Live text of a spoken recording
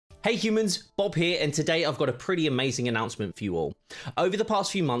Hey humans, Bob here, and today I've got a pretty amazing announcement for you all. Over the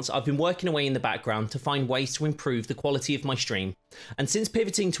past few months, I've been working away in the background to find ways to improve the quality of my stream. And since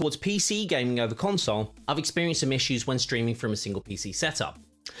pivoting towards PC gaming over console, I've experienced some issues when streaming from a single PC setup.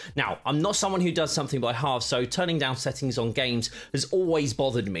 Now, I'm not someone who does something by half, so turning down settings on games has always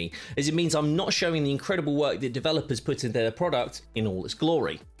bothered me, as it means I'm not showing the incredible work that developers put into their product in all its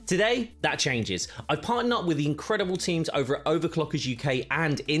glory. Today, that changes. I've partnered up with the incredible teams over at Overclockers UK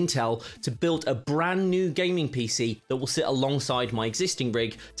and Intel to build a brand new gaming PC that will sit alongside my existing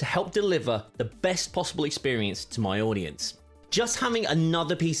rig to help deliver the best possible experience to my audience. Just having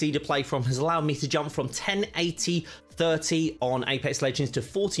another PC to play from has allowed me to jump from 1080/30 on Apex Legends to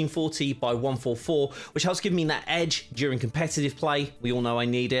 1440 by 144, which helps give me that edge during competitive play. We all know I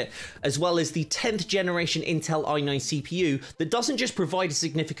need it, as well as the 10th generation Intel i9 CPU that doesn't just provide a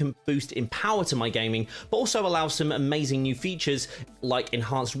significant boost in power to my gaming, but also allows some amazing new features like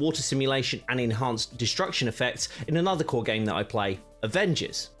enhanced water simulation and enhanced destruction effects in another core game that I play,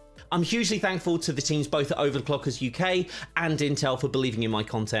 Avengers. I'm hugely thankful to the teams both at Overclockers UK and Intel for believing in my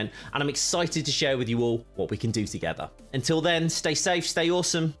content, and I'm excited to share with you all what we can do together. Until then, stay safe, stay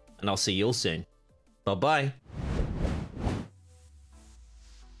awesome, and I'll see you all soon. Bye bye.